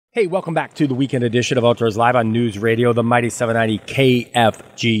Hey, welcome back to the weekend edition of Outdoors Live on News Radio, the Mighty 790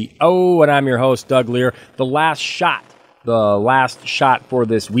 KFGO, and I'm your host, Doug Lear. The last shot for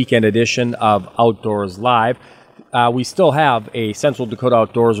this weekend edition of Outdoors Live. We still have a Central Dakota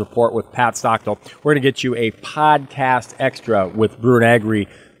Outdoors report with Pat Stockdale. We're going to get you a podcast extra with Brewer and Agri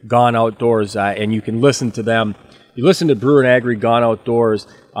Gone Outdoors, and you can listen to them. You listen to Brewer and Agri Gone Outdoors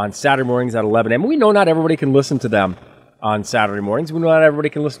on Saturday mornings at 11 a.m. We know not everybody can listen to them on Saturday mornings. We know not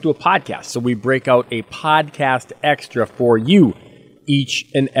everybody can listen to a podcast, so we break out a podcast extra for you each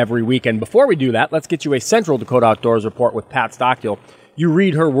and every weekend. Before we do that, let's get you a Central Dakota Outdoors report with Pat Stockdale. You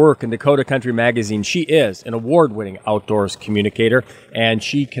read her work in Dakota Country Magazine. She is an award-winning outdoors communicator, and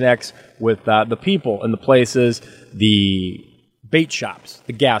she connects with the people and the places, the bait shops,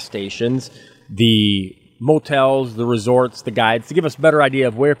 the gas stations, the motels, the resorts, the guides, to give us a better idea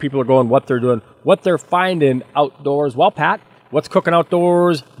of where people are going, what they're doing, what they're finding outdoors. Well, Pat, what's cooking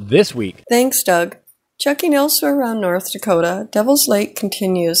outdoors this week? Thanks, Doug. Checking elsewhere around North Dakota, Devil's Lake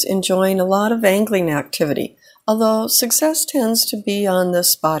continues enjoying a lot of angling activity, although success tends to be on the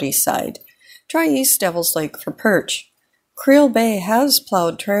spotty side. Try East Devil's Lake for perch. Creel Bay has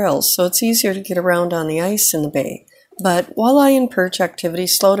plowed trails, so it's easier to get around on the ice in the bay, but walleye and perch activity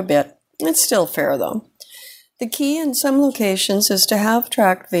slowed a bit. It's still fair, though. The key in some locations is to have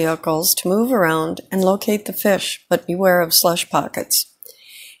tracked vehicles to move around and locate the fish, but beware of slush pockets.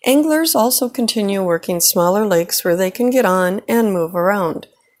 Anglers also continue working smaller lakes where they can get on and move around.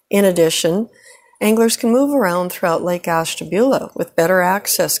 In addition, anglers can move around throughout Lake Ashtabula with better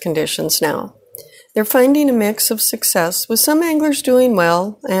access conditions now. They're finding a mix of success, with some anglers doing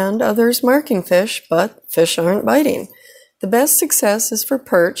well and others marking fish, but fish aren't biting. The best success is for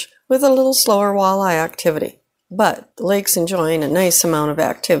perch, with a little slower walleye activity, but the lake's enjoying a nice amount of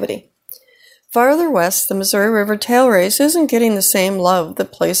activity. Farther west, the Missouri River tail race isn't getting the same love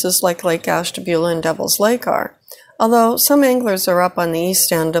that places like Lake Ashtabula and Devil's Lake are, although some anglers are up on the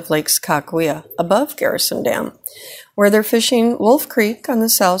east end of Lake Sakakawea, above Garrison Dam, where they're fishing Wolf Creek on the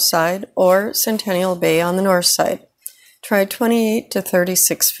south side or Centennial Bay on the north side. Try 28 to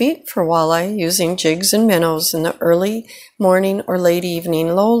 36 feet for walleye using jigs and minnows in the early morning or late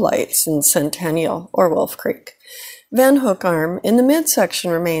evening low lights in Centennial or Wolf Creek. Van Hook arm in the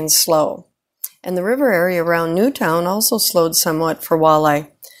midsection remains slow, and the river area around Newtown also slowed somewhat for walleye.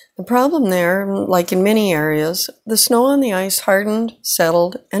 The problem there, like in many areas, the snow on the ice hardened,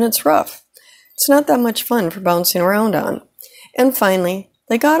 settled, and it's rough. It's not that much fun for bouncing around on. And finally,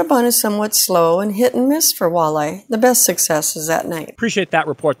 they got up on a somewhat slow and hit and miss for walleye. The best success is at night. Appreciate that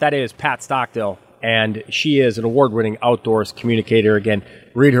report. That is Pat Stockdale, and she is an award-winning outdoors communicator. Again,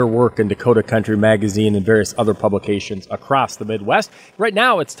 read her work in Dakota Country Magazine and various other publications across the Midwest. Right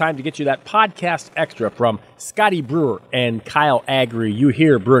now, it's time to get you that podcast extra from Scotty Brewer and Kyle Agri. You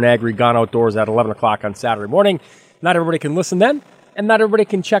hear Brewer and Agri Gone Outdoors at 11 o'clock on Saturday morning. Not everybody can listen then, and not everybody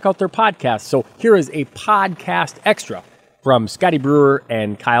can check out their podcast. So here is a podcast extra from Scotty Brewer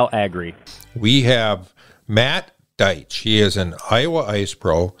and Kyle Agri. We have Matt Deitch. He is an Iowa Ice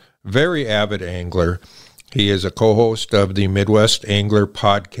Pro, very avid angler. He is a co-host of the Midwest Angler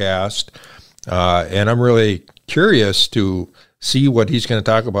podcast, and I'm really curious to see what he's going to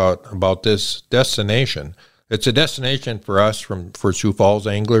talk about this destination. It's a destination for us for Sioux Falls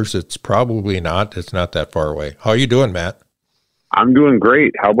anglers. It's probably not. It's not that far away. How are you doing, Matt? I'm doing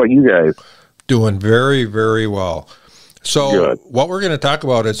great. How about you guys? Doing very, very well. So Good. What we're going to talk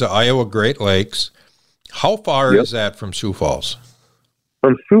about is the Iowa Great Lakes. How far is that from Sioux Falls?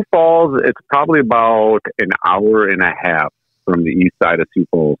 From Sioux Falls, it's probably about an hour and a half from the east side of Sioux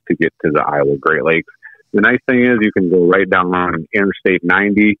Falls to get to the Iowa Great Lakes. The nice thing is you can go right down on Interstate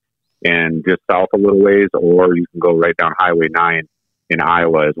 90 and just south a little ways, or you can go right down Highway 9 in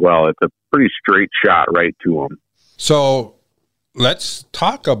Iowa as well. It's a pretty straight shot right to them. So let's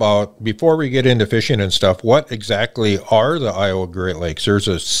talk about, before we get into fishing and stuff, what exactly are the Iowa Great Lakes? There's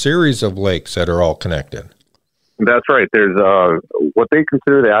a series of lakes that are all connected. That's right. There's what they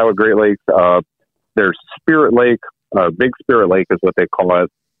consider the Iowa Great Lakes. There's Spirit Lake, Big Spirit Lake is what they call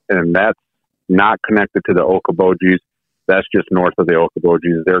it, and that's not connected to the Okobojies. That's just north of the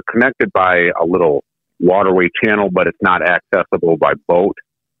Okobojies. They're connected by a little waterway channel, but it's not accessible by boat.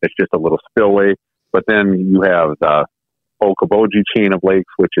 It's just a little spillway. But then you have the Okoboji chain of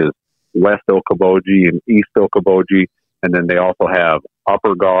lakes, which is West Okoboji and East Okoboji. And then they also have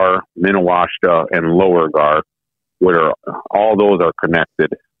Upper Gar, Minawashta, and Lower Gar, where all those are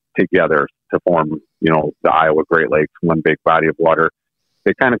connected together to form, the Iowa Great Lakes, one big body of water.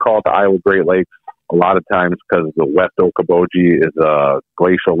 They kind of call it the Iowa Great Lakes a lot of times because the West Okoboji is a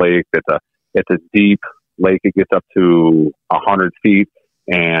glacial lake. It's a deep lake. It gets up to 100 feet.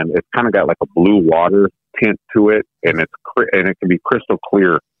 and it's kind of got like a blue water tint to it, and it can be crystal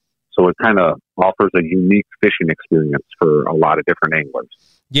clear. So it kind of offers a unique fishing experience for a lot of different anglers.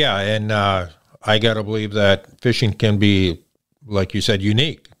 Yeah, and I got to believe that fishing can be, like you said,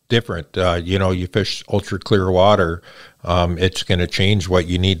 unique, different. You fish ultra clear water. It's going to change what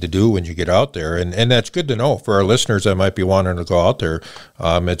you need to do when you get out there. And that's good to know for our listeners that might be wanting to go out there.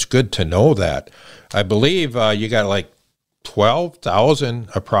 It's good to know that. I believe you got like 12,000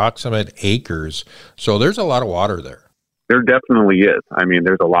 approximate acres. So there's a lot of water there. There definitely is. I mean,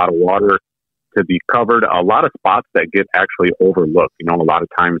 there's a lot of water to be covered, a lot of spots that get actually overlooked. A lot of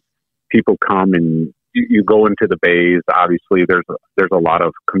times people come and you go into the bays. Obviously, there's a lot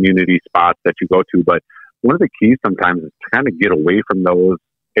of community spots that you go to, but one of the keys sometimes is to kind of get away from those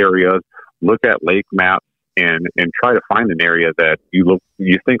areas, look at lake maps, and try to find an area that you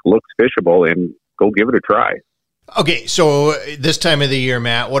think looks fishable, and go give it a try. Okay, so this time of the year,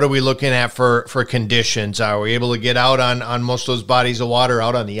 Matt, what are we looking at for conditions? Are we able to get out on most of those bodies of water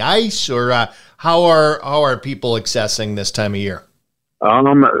out on the ice, or how are people accessing this time of year?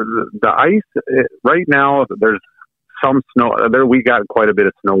 The ice right now, there's some snow there. We got quite a bit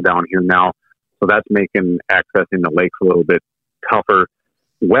of snow down here now, so that's making accessing the lakes a little bit tougher.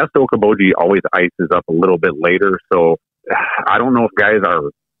 West Okoboji always ices up a little bit later, so I don't know if guys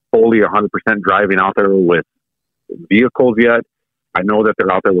are fully 100% driving out there with vehicles yet. I know that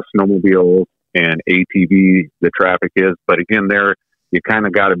they're out there with snowmobiles and ATV, the traffic is, but again, there you kind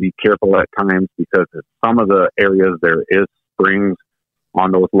of got to be careful at times, because some of the areas there is springs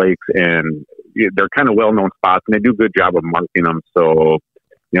on those lakes, and they're kind of well-known spots, and they do a good job of marking them. So,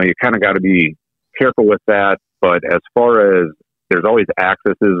 you kind of got to be careful with that. But as far as, there's always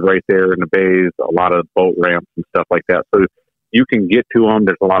accesses right there in the bays, a lot of boat ramps and stuff like that. So you can get to them.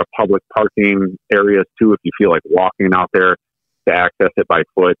 There's a lot of public parking areas too, if you feel like walking out there to access it by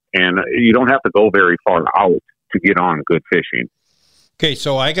foot. And you don't have to go very far out to get on good fishing. Okay,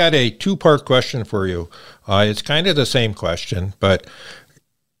 so I got a two-part question for you. It's kind of the same question, but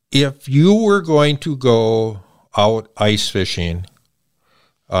if you were going to go out ice fishing,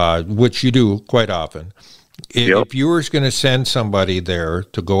 which you do quite often, if you were going to send somebody there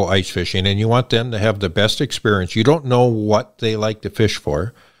to go ice fishing and you want them to have the best experience, you don't know what they like to fish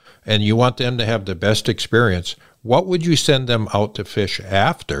for, and you want them to have the best experience, what would you send them out to fish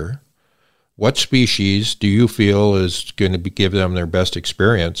after? What species do you feel is going to give them their best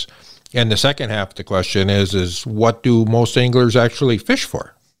experience? And the second half of the question is what do most anglers actually fish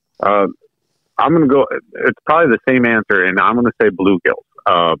for? I'm going to go, it's probably the same answer, and I'm going to say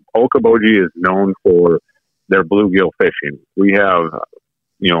bluegills. Okoboji is known for their bluegill fishing. We have,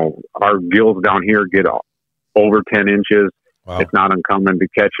 our gills down here get over 10 inches. Wow. It's not uncommon to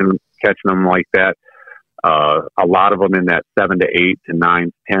catching them like that. A lot of them in that 7 to 8 to 9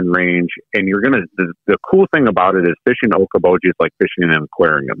 to 10 range. And the cool thing about it is fishing Okoboji is like fishing in an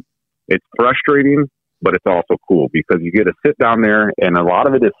aquarium. It's frustrating, but it's also cool because you get to sit down there, and a lot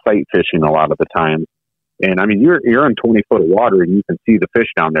of it is sight fishing a lot of the time. And I mean, you're in 20 foot of water and you can see the fish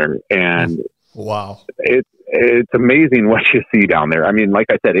down there. And wow, it's amazing what you see down there. I mean, like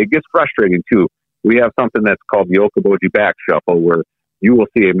I said, it gets frustrating too. We have something that's called the Okoboji back shuffle, where you will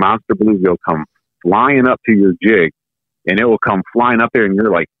see a monster bluegill come flying up to your jig, and it will come flying up there, and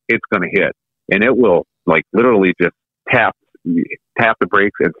you're like, it's going to hit. And it will like literally just tap the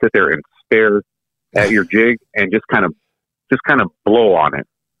brakes and sit there and stare at your jig and just kind of blow on it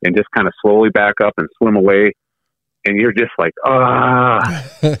and just kind of slowly back up and swim away. And you're just like,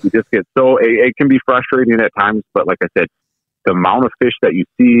 you just get so, it can be frustrating at times, but like I said, the amount of fish that you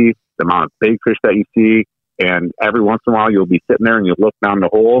see, the amount of big fish that you see, and every once in a while you'll be sitting there and you look down the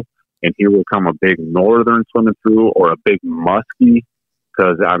hole, and here will come a big northern swimming through, or a big muskie,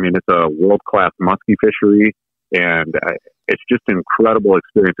 because I mean, it's a world-class muskie fishery, and it's just an incredible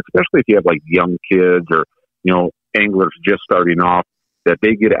experience, especially if you have like young kids or, anglers just starting off, that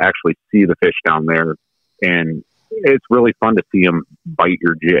they get to actually see the fish down there, and it's really fun to see them bite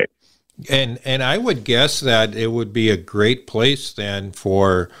your jig. And I would guess that it would be a great place then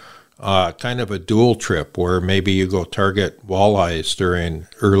for kind of a dual trip, where maybe you go target walleyes during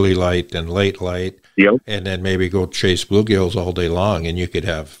early light and late light, and then maybe go chase bluegills all day long, and you could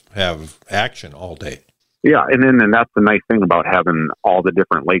have action all day. Yeah, and that's the nice thing about having all the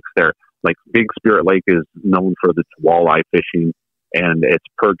different lakes there. Like Big Spirit Lake is known for its walleye fishing and its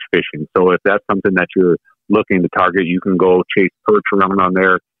perch fishing. So if that's something that you're looking to target, you can go chase perch around on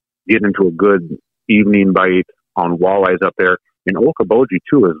there, get into a good evening bite on walleyes up there. In Okoboji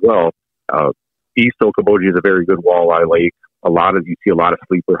too as well. East Okoboji is a very good walleye lake. You see a lot of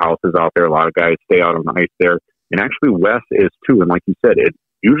sleeper houses out there. A lot of guys stay out on the ice there. And actually West is too. And like you said, it's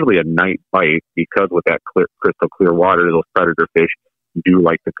usually a night bite because with that crystal clear water, those predator fish do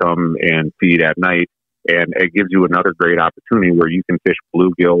like to come and feed at night. And it gives you another great opportunity where you can fish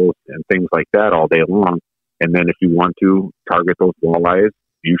bluegills and things like that all day long. And then if you want to target those walleyes,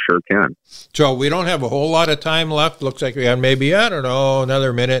 you sure can. So we don't have a whole lot of time left. Looks like we have maybe, I don't know,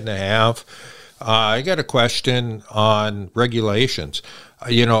 another minute and a half. I got a question on regulations.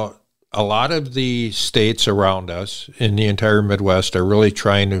 A lot of the states around us in the entire Midwest are really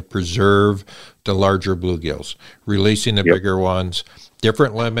trying to preserve the larger bluegills, releasing the bigger ones.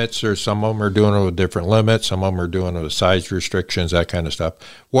 Different limits, or some of them are doing it with different limits, some of them are doing it with size restrictions, that kind of stuff.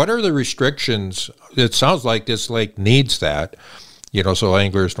 What are the restrictions? It sounds like this lake needs that, so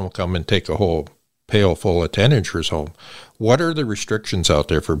anglers don't come and take a whole pail full of 10-inchers home. What are the restrictions out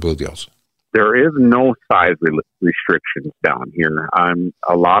there for bluegills? There is no size restrictions down here.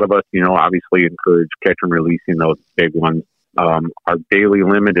 A lot of us, obviously encourage catch and releasing those big ones. Our daily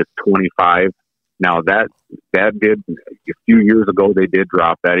limit is 25. Now that did a few years ago, they did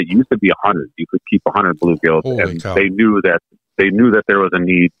drop that. It used to be 100. You could keep 100 bluegills, and they knew that there was a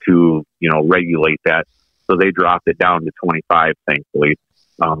need to, regulate that. So they dropped it down to 25, thankfully.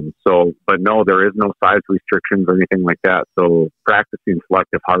 But no, there is no size restrictions or anything like that. So practicing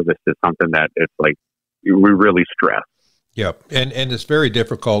selective harvest is something that it's like we really stress. Yep. And it's very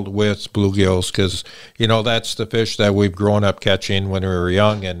difficult with bluegills because, that's the fish that we've grown up catching when we were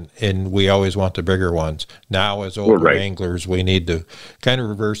young, and we always want the bigger ones. Now, as older anglers, we need to kind of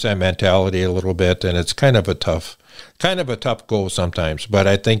reverse that mentality a little bit, and it's kind of a tough goal sometimes. But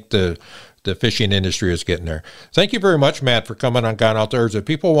I think the fishing industry is getting there. Thank you very much, Matt, for coming on Gone Outdoors. If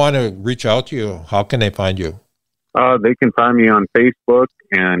people want to reach out to you, how can they find you? They can find me on Facebook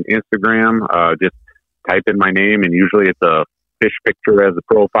and Instagram. Just type in my name, and usually it's a fish picture as a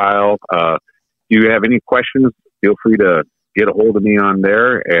profile. If you have any questions, feel free to get a hold of me on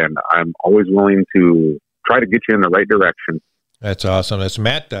there, and I'm always willing to try to get you in the right direction. That's awesome. That's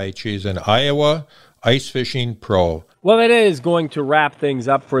Matt Deitch. He's an Iowa ice fishing pro. Well, that is going to wrap things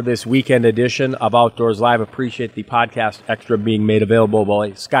up for this weekend edition of Outdoors Live. Appreciate the podcast extra being made available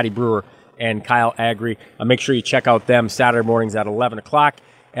by Scotty Brewer and Kyle Agri. Make sure you check out them Saturday mornings at 11 o'clock.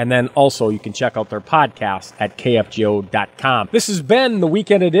 And then also you can check out their podcast at kfgo.com. This has been the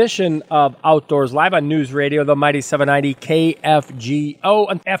weekend edition of Outdoors Live on News Radio, the Mighty 790 KFGO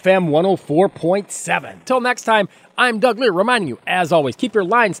and FM 104.7. Till next time, I'm Doug Lear reminding you, as always, keep your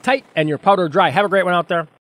lines tight and your powder dry. Have a great one out there.